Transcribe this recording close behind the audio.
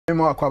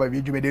More akwa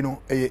bi dwumede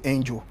no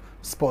Angel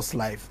Sports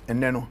Live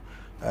and then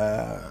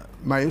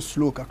my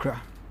slow kakra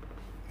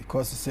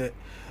because say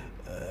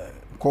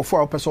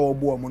kofo a person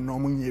obo omo no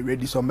munye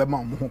ready so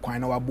mbema mo ho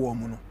kwan na wabo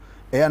omo no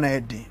eya na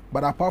edi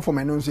but apart from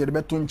eno so de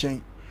beto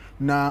nchen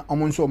na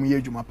omo nso omo ye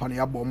adwuma pa na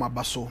ya bo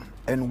mabaso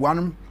and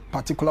one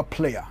particular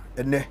player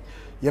and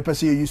ye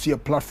person you see a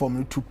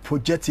platform to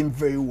project him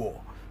very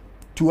well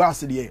to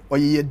us the or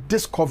ye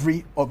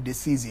discovery of the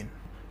season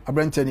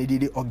Abrantani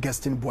did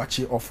Augustine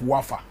Baokye of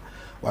Wafa.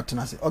 What can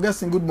I say?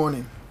 Augustine, good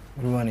morning.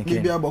 Good morning,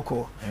 King.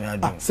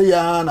 Say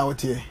ya now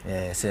here.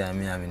 Yeah, say I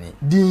mean.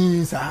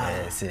 This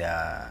say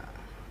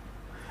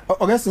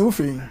Augustine, who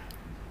feeling?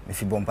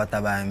 If you bomb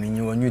pataba, I mean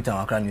you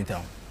Newtown, Accra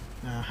Newtown.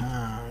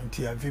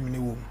 Tia Vimini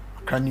womb.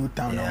 Accra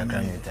Newtown. Yeah,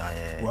 Accra Newtown,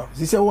 yeah. Wow.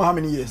 This is how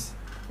many years?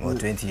 Well,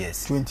 20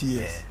 years. 20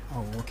 years. Yeah.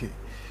 Oh, okay.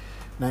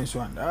 Nice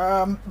one.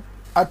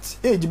 At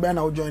age ben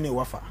I'll join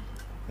Wafa.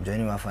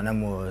 Joining Wafa,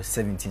 I'm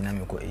 17,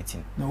 I'm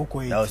 18. No,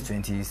 18. That was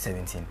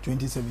 2017.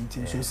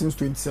 2017. Yeah. So since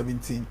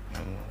 2017,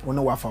 on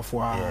a Wafa for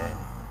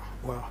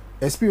wow.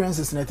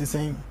 Experiences not the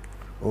same.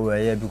 Oh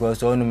yeah,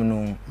 because all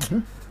no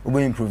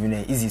we improving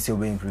easy, so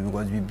we improve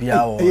because we be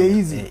our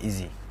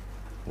easy.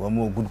 One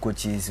more good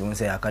coaches, one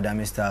say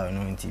academic style, you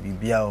know, in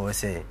be our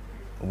say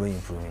we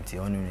improving.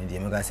 Only the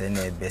America say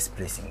the best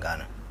place in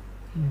Ghana.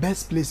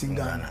 Best place in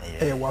Ghana.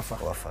 Yeah. Wafa.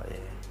 Wafa,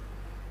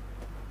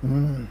 yeah.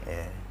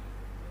 Yeah.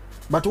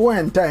 But what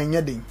entire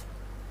nyading?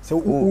 So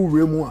who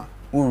Rema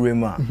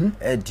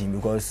Edding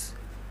because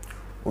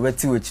we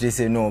see what they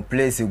say no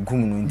place a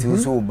gum until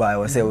so by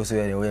was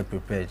also we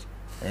prepared.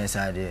 Yes,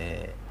 I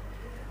the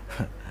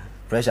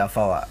pressure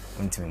for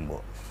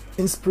untimbo.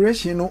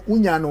 Inspiration no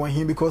unya no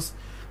him because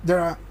there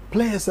are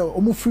players that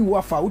almost free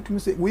Wafa.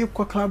 What say we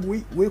go club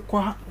we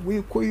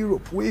go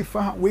Europe we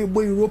far we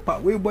boy Europa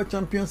we boy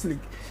Champions League.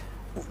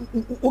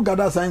 Who got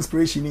that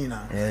inspiration in?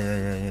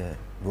 Yeah.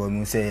 Boy,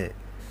 me say.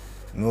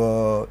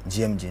 No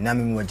GMG, na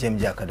me mo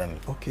GMG Academy.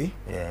 Okay.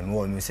 Yeah,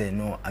 me say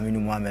no,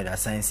 Aminu Mohammed at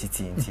Science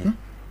City inti.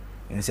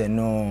 Me say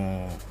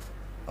no,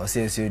 I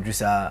say so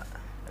Idrissa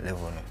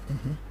level no.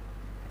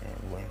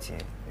 Yeah,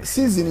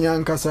 season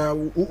yankasa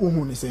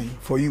uhu ni say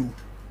for you.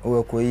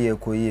 O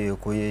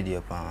koye dey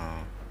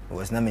pa.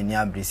 Was na me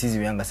nya bre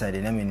season yankasa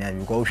dey na me nya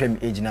because we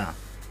age na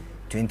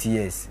 20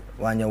 years.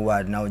 One year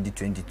word now di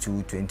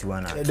 22,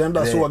 21. Then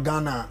that's what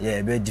Ghana.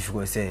 Yeah, very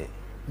difficult say.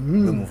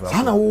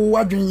 Sana wo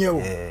adwen ye o.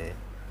 Yeah.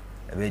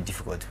 Very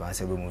difficult to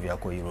answer we move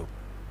to Europe.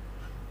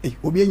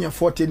 Obi enya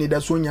 40 ni da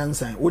so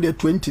nyansan. Wo de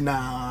 20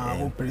 na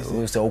wo prison.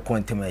 We say o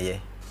kontema ye.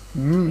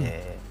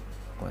 Yeah.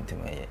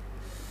 Kontema ye.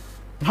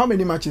 How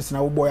many matches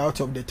now boy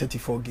out of the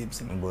 34 games?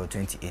 About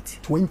 28.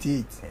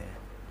 28. Yeah.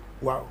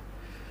 Wow.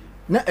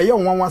 Na eyo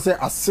one say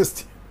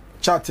assist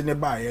chart ne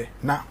ba ye.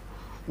 Na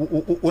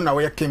una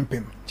we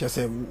kempem. Just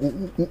say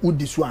u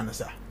this one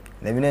sir.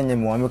 Na bi na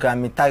nyem wo me ka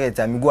me target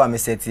am go am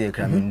set here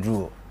kra me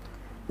draw.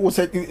 Who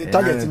said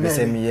target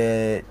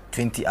me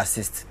 20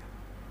 assists.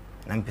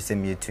 I'm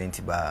me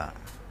 20 but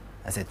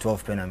I said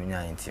 12 pen am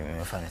in team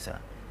me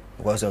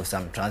because of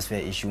some transfer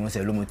issues say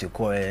lomo te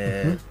ko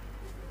and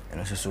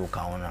also so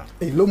kaona.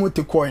 Lomo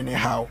te ko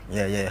how?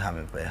 Yeah, ha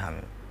me.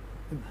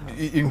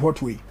 In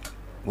what way?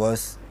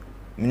 Was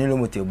me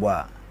lomo te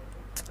boa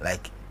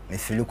like me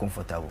feel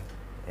comfortable.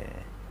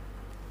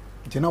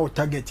 You know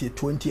target here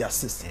 20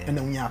 assists and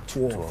then we are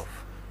 12.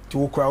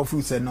 To crowd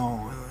food say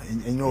no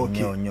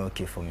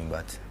okay for me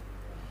but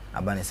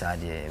abane sa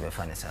de be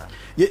fa ne sa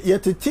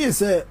yet it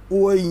is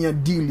o in your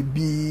deal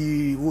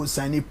be o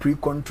sign a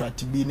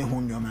pre-contract be ne ho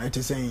nyoma it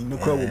is saying no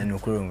crowd no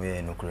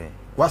crowd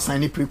what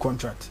sign a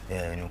pre-contract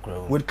no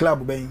crowd with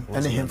club ben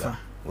and him fa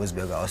was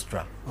bigger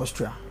Austria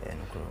yeah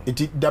no crowd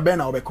it da ben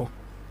na obeko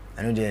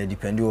I know they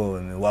depend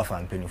on me Wafa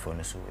and penny for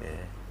no so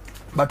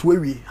but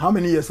we how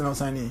many years now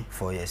signing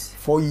 4 years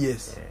 4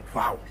 years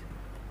wow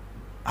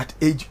at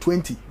age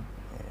 20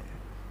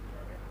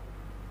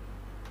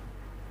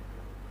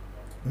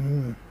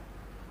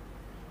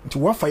 To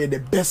Wafa the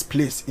best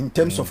place in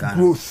terms of Ghana,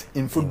 growth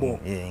in football.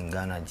 In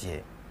Ghana,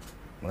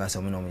 because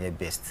I'm not the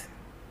best.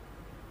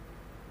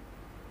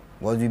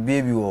 Was we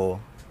baby or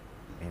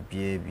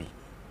baby?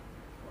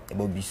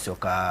 About be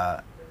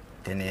soccer,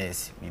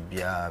 tennis,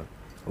 we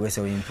always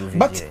so improving.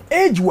 But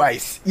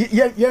age-wise,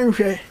 yeah,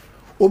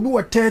 Obi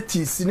wa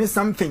 30s,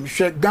 something.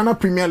 Ghana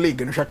Premier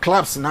League and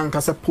clubs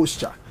nankasa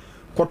posture.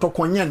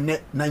 Kotokonya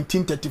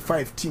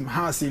 1935 team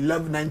has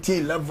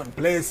 1911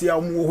 players here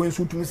when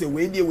to say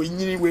we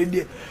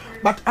there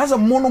but as a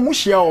mono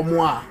mushia or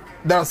more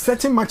there are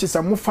certain matches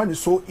that move fun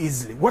so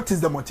easily. What is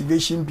the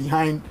motivation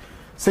behind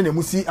saying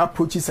musi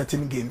approaching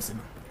certain games?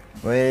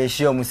 Well,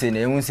 sure musi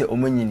ne mu say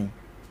omanyini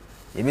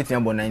e betim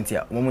abo 90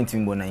 a mo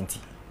team bo 90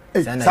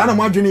 sana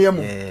mo adwene yam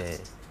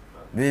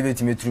be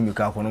betim eturu mi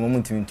ka ko no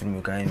mo team eturu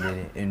mi ka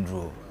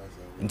endro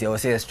nti I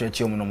say stretch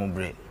you no mo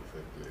bre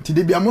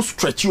Today be almost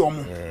stretch you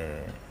on.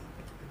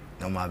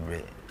 No my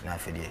bread, not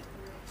for the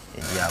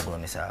agro.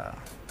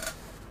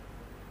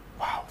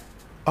 Wow.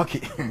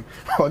 Okay.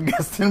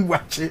 Augustine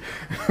Wachi.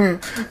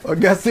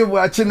 Augustine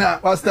Wachi na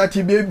was start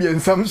baby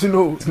and some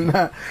no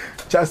na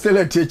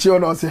chastela teacher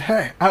no say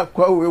hey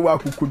akwa we wa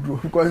kukudu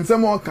because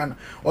some one can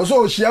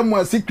also share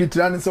more secret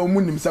and so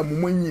munim some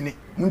munyini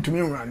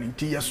muntumi nran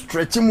nti ya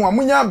stretch mu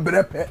amunya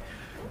brepe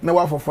na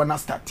wa fofo na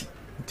start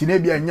nti na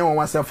bia nya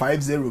won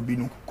 50 bi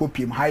no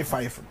copy high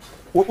five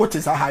what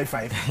is a high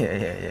five?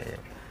 Yeah.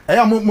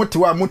 Eya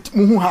motiwa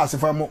muhu house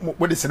fa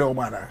what is the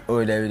obara?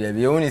 Oh David,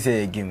 you only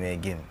say a game.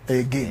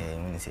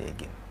 Only say a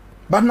game.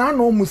 But now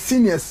no mu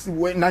seniors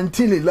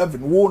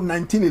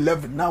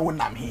 1911 now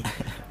when I'm here.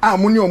 Ah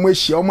muni omo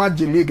ehia omo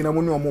age league na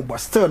muni omo bo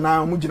still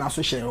now mu gina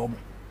so share omo.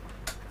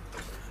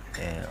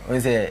 We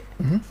say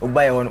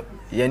oba ye wono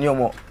ye ni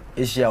omo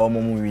ehia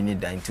omo mu win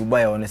dan nti oba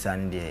ye wono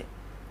san de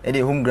e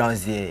dey home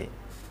grounds there.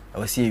 I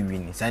was see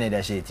win san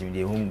dey share team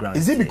dey home grounds.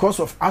 Is it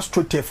because of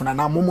astroturf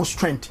na momo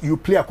strength you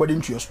play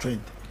according to your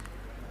strength?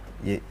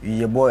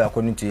 You boy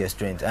according to your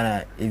strength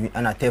and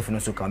a turf no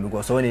so can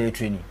because all the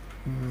training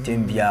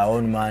team be our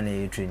own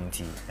man training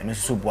team and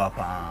so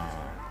boapa.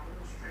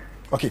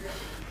 Okay.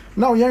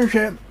 Now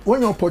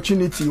when your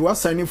opportunity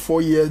was signing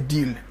 4-year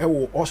deal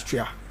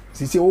Austria.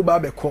 Say oba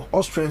beko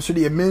Austrian so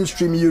the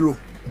mainstream Euro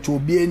to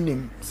be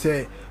name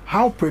say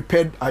how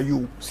prepared are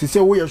you? Say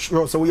we are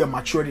sure so we are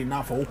mature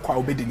enough for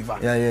how be deliver.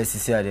 Yeah,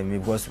 say them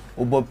because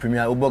Obo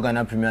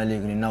Ghana Premier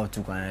League now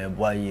to kan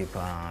boy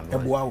pa.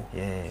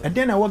 Yeah. And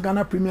then our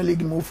Ghana Premier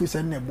League move for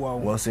send eboa.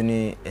 Was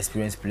only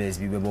experienced players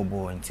be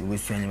bobo until we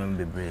train them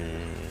be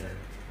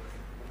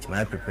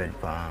my prepared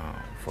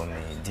for me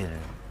deal.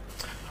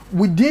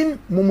 Within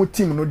Momo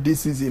team no this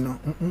season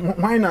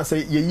why not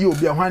say ye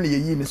obi a why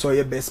ye ni so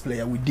your best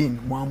player within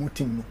Momo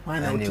team no why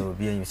not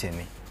obi you say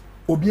me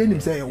obi ni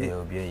say you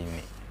obi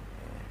me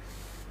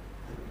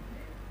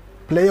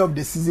player of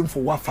the season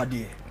for Wafa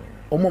there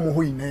omo mo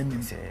ho ina ni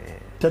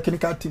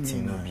technical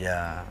team no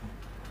bia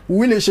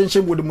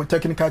relationship with the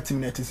technical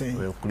team net say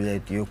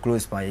you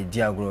close by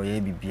diagro ye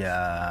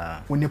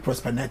bibia we need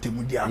prosperity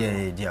mu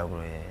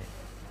diagro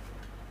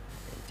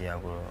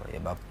diagro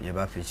ye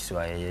ba pitch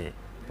so ye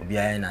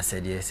obiara na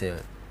said yes say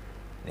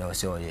they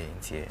also ye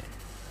ntie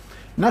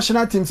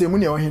national team say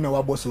muni e ohin na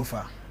wa boss so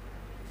far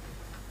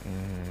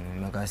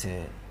maka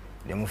say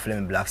dem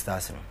flame Black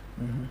Stars no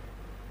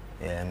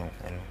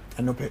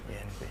no pe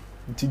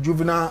nti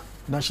juvenile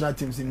national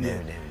teams in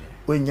there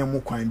when you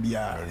mu kwan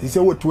bia he say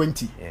what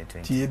 20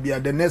 tie bia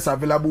the next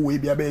available way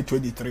bia be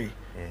 23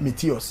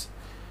 Meteors.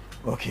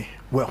 Okay,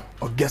 well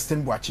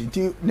Augustine watching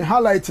nti the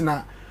highlight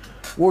na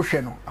wo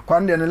hwe no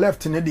akwande ne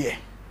left ne de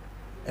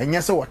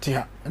enye se wote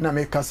ha na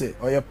me ka se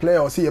oye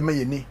player o se ye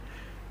mayeni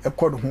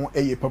ekod ho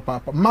eye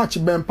papa match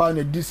ben pa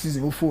na this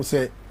season wo fo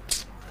se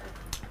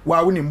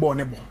wa winning ball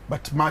ne bo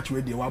but match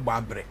we dey wa ba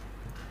abre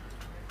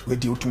we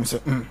dey otum se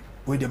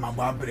we dey ma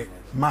ba abre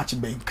match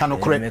ben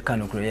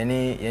kanokre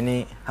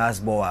yeni has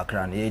ball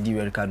akra na ye di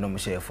red card no mo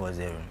share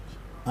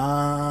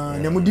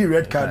 4-0 ne mo di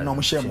red card no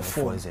mo share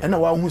 4 and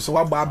wa hu so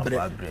wa ba abre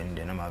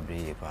na ma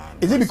abre pa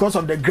is it because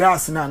of the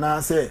grass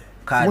na say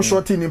mo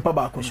shorty ni pa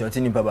ba ko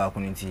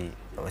nti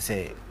I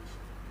say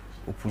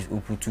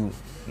uputu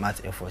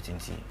match effort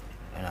nti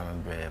and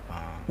I'm brave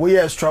we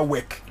extra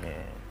work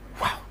yeah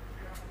wow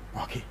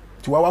okay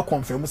to our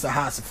confirm say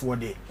house for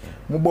day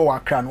mo bo wa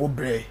kra no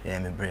brave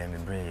me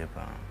brave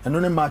pa and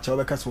no match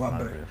we ka so wa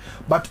brave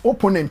but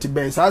opponent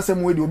be say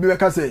asem we dey obi be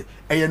ka say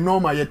e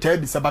normal ye tell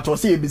bisa but o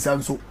say e bisa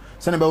nso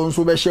say na be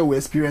nso be share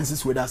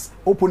experiences with us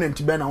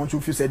opponent be na want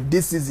to feel say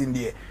this is in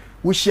there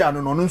we share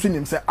no nso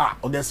nim say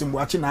Augustine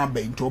Boachi na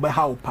be nto be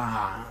how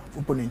pa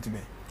opponent be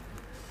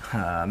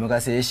meka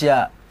say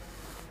share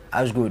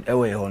as good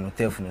away on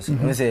turf no so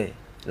we say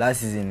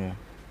last season no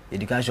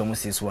education mo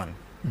 6-1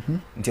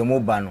 nti mo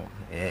ba no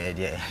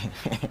there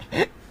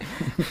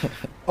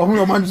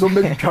omo man so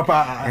be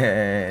twapa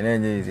na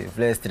nje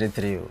plus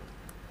 3-3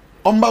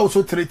 omba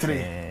also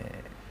 3-3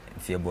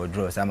 nti e board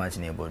draw so much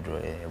na e board draw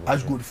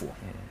as good for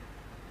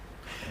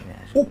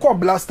Uko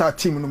Blaster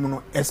team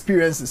no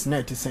experiences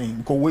net saying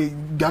because we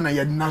Ghana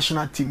your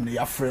national team they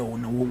are frail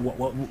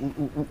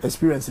no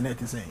experience net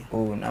saying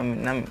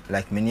nam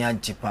like many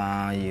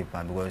Japan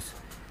because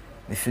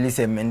me feel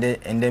say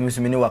and them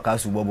so many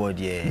workers who bobo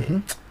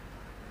there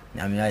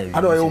nyame aye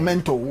ado your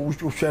mentor wo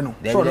hwe no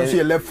so no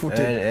see left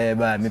footed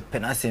ba me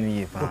penasem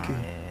ye pa okay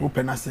wo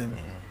penasem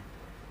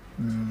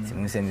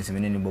me say me so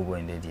many bobo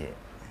in there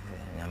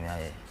nyame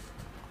aye.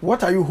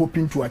 What are you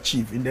hoping to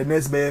achieve in the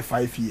next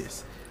 5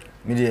 years?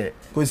 Because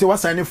you say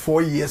what's signing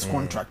 4 years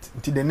contract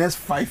until the next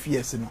 5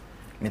 years, you know.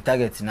 My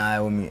target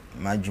now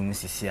my dream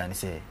is and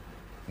say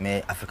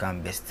me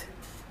African best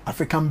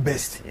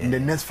in the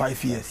next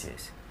 5 years.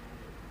 Yes.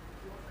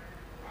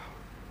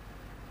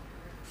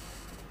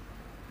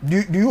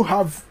 Do you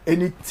have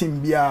any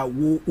team here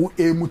who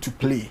aim to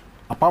play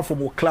apart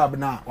from a club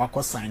now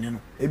or signing?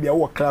 Maybe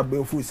our club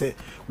who say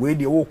we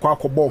the whole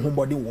quack ball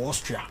homebody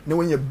Austria. Now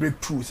when you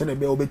break through, send a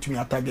bell between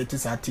your target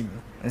is our team.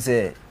 And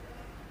say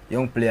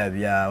young player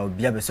be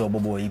a so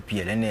bobo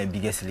EPL and the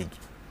biggest league.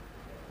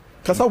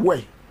 Cause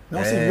way.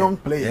 Now say young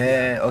player.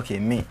 Yeah, okay,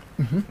 me.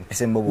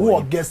 Who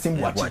are guessing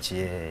watch?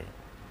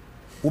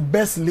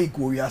 best league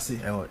we are say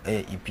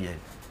EPL.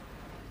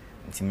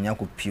 Nti me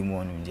nyako piem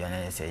on India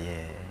na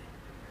say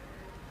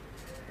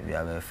we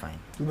are very fine.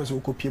 You must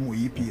go piem o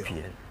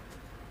EPL.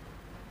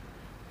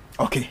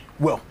 Okay,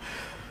 well.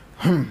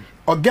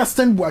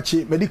 Augustine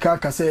Baokye medical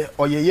ka say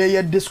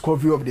oyeye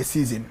discovery of the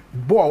season.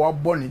 Bo wa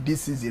born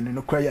this season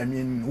no cry I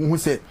mean who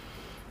say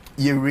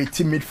ye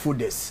rate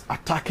midfielders,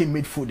 attacking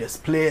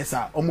midfielders, players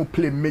are almost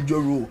play major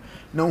role.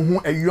 Now who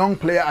a young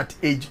player at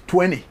age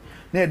 20.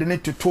 Na de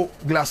need to talk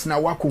glass na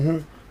wako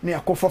hu na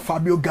yakofa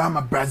Fabio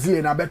Gama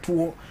Brazilian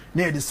abeto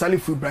na de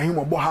Salif Ibrahim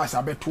obo house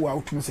abeto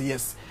out me say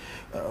yes.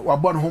 Wa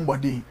born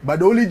homebody. But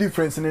the only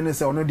difference in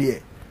say ono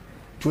de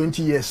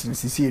 20 years in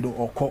CC do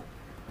oko.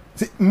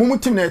 See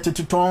mumutim na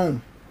tetiton.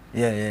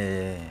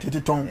 Yeah.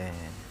 Tetiton.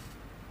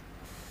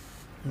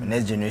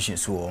 Next generation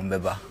so on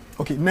beba.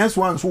 Okay, next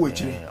one so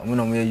which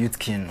we youth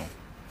king no.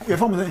 You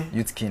from say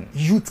youth king.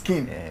 Youth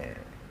king.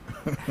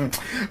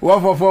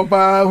 Wafa for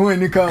pa who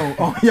any can.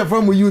 Oh, you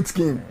from youth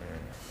king.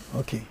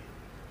 Okay.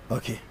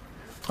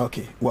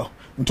 Well,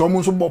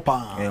 ntomo so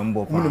bopa.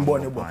 Mbo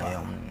ne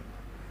bopa.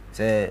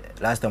 Say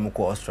last time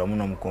ko Australia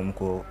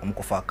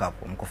mko fa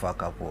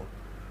cup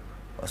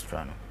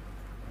Australia.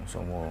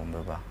 So mo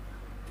mbeba.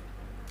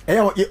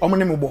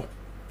 Omne mbo.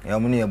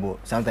 Omne ebo.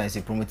 Sometimes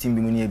you promoting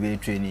bi money be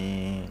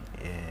training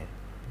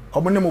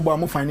omne mbo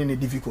am finding it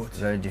difficult.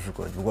 Very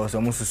difficult because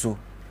almost so.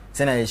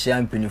 Say na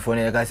share mpini for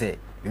na ka say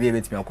be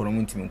betimi akono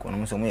ntimi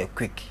nkono so mo ye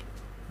quick.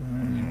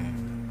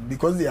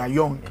 Because they are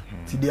young,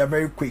 so they are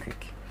very quick.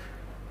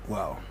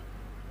 Wow.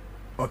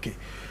 Okay.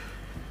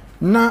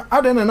 Na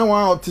adena na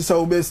wa otisa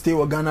obe stay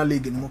wa Ghana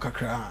League ni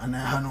mukakra and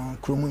ha no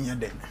kromu nya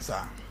den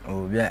sa.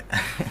 Oh bia.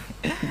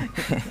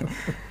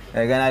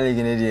 Ghana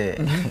League ni dey.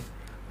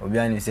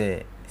 Obia ni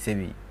say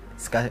bi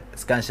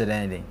scan share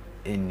den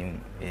enim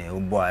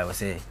obo I was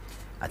say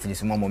at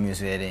least mama mi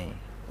so den.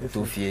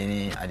 To fie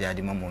ni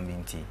ade mama mi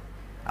nti.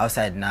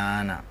 Outside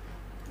na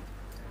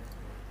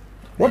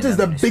what is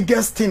the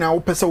biggest thing our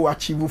person will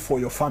achieve for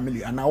your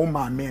family and our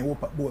man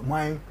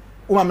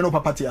no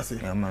papa tia say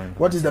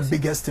what is the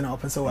biggest thing our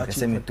person will achieve?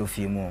 Say me to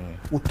fie mo.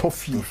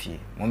 Utofie.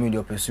 Mommy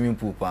do swimming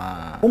pool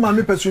pa. O ma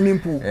me pe swimming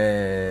pool.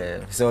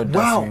 So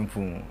that swimming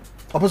pool.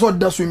 O person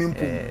that swimming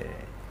pool.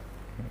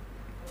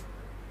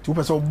 Tu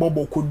person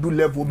bobo ko do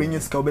level be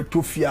nyska o be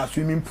to fie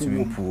swimming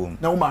pool.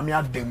 Na o ma me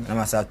adem. Na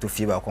ma sa to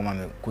fie ba ko ma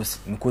me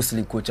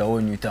sleep coach a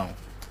New Town.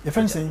 You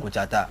fancy saying? Coach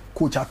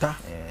Ata.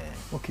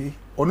 Okay.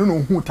 Ono no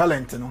hu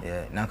talent no.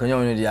 Yeah. Na kanya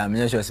ono dia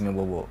me sure se me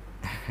bobo.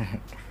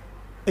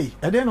 Hey,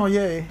 I don't know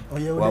yeah.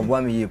 Wa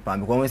bua me ye pa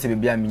because when say be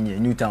bia me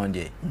New Town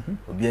there.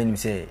 Obi anim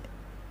say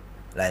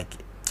like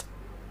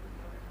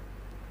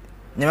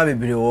nyama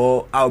bebre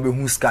wo a obi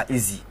hu ska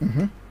easy.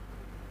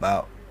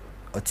 But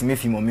otime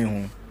fi mo me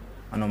hu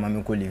ana ma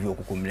me ko live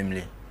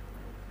okukomlemle.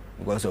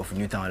 Because of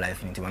New Town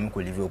life nti ma me ko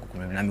live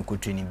okukomlemle na me ko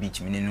training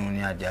beach me no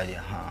ne ade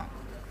ha.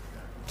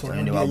 So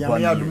they were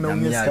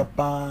born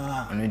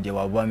me they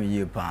were born me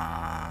ye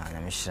pa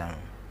na me shan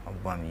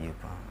born me ye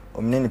pa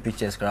o me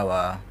pictures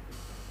krawa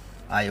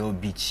ayo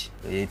beach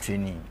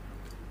training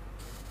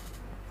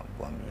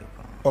born me ye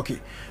pa. Okay,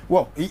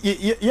 well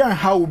yeah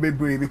how we be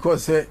brave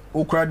because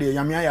okra de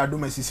yamia ya do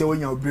mesi say when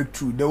you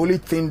breakthrough the only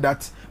thing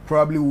that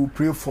probably we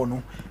pray for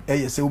no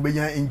say we be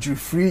injury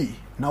free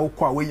na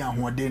ukwa we nya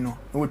hoden no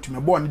we tumi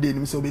born de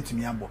nim say we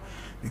betumi abo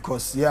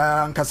because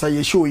ya nkasa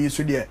ye show ye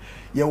so de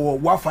ye wo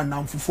Wafa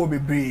namfofo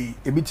bebre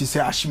ebiti say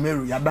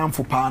Ashimeru ya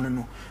damfo pa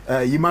no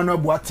Emmanuel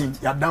Boatin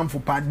ya damfo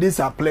pa these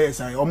are players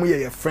omo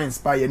ye friends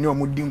pa ye ne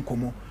omo di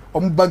nkomo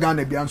omo baga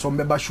na bia nso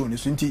mbeba show ne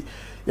so nti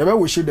ye be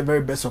wish the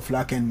very best of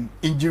luck and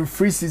injury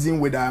free season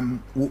with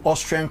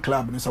Austrian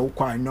club no so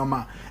kwa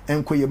nyoma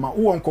enko ye ma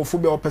wo nkofo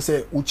be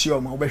opese uchi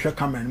omo obehwe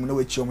camera no na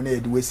wechi omo na ye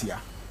de wesia.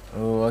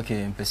 Oh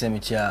okay mpese me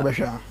chia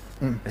obehwe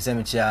pese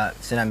me chia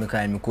sena me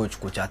kan me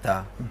coach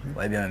Ata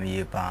wa bia me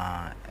ye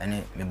pa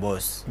ene me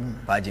boss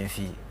pa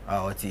Jenfi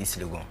oti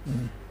Islegon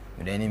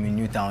me dey me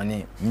New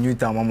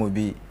Town mama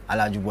bi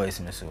Alaju boys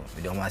no so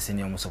me dey o ma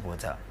senior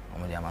supporter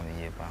o dey ama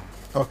me ye pa.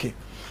 Okay,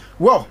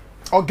 well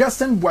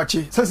Augustine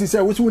Baokye says he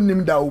said which will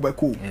name that over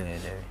cool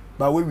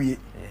but we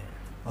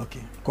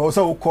okay cause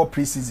we call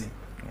pre-season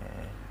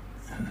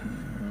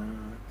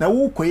now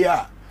who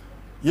koya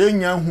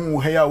yenya hu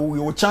here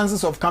your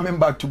chances of coming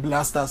back to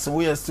Blasters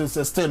we are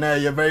still now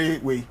you very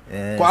way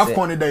ko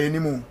afcon da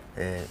yenimu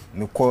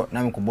me ko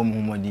na me ko bom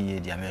hu modi ye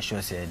dia me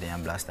sure say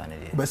dem Blaster na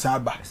dey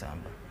besamba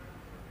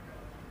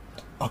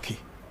okay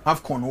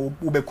afcon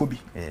wo be ko bi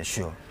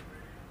sure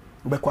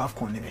wo be ko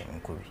afcon ne be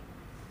ko bi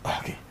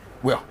okay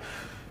well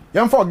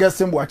young for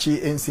Augustine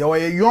Baokye ensi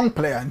a young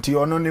player nti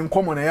ono ne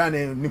nkomo na ya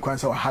ne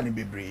kwanse wa ha ne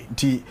bebre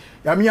nti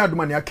ya me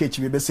aduma ne aka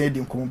echi be say di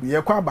nkomo bi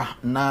ye kwa aba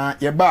na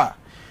ye ba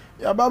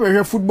ya ba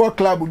be football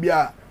club bi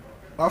a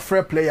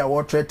afre player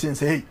what threaten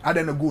say hey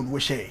aden na go no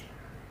share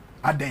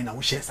aden na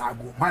wo share sa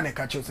go man e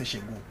ka che say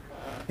share go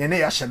ne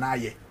ya hye na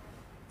ye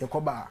ye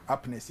ko ba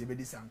happiness ye be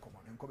di sa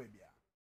nkomo ne nko be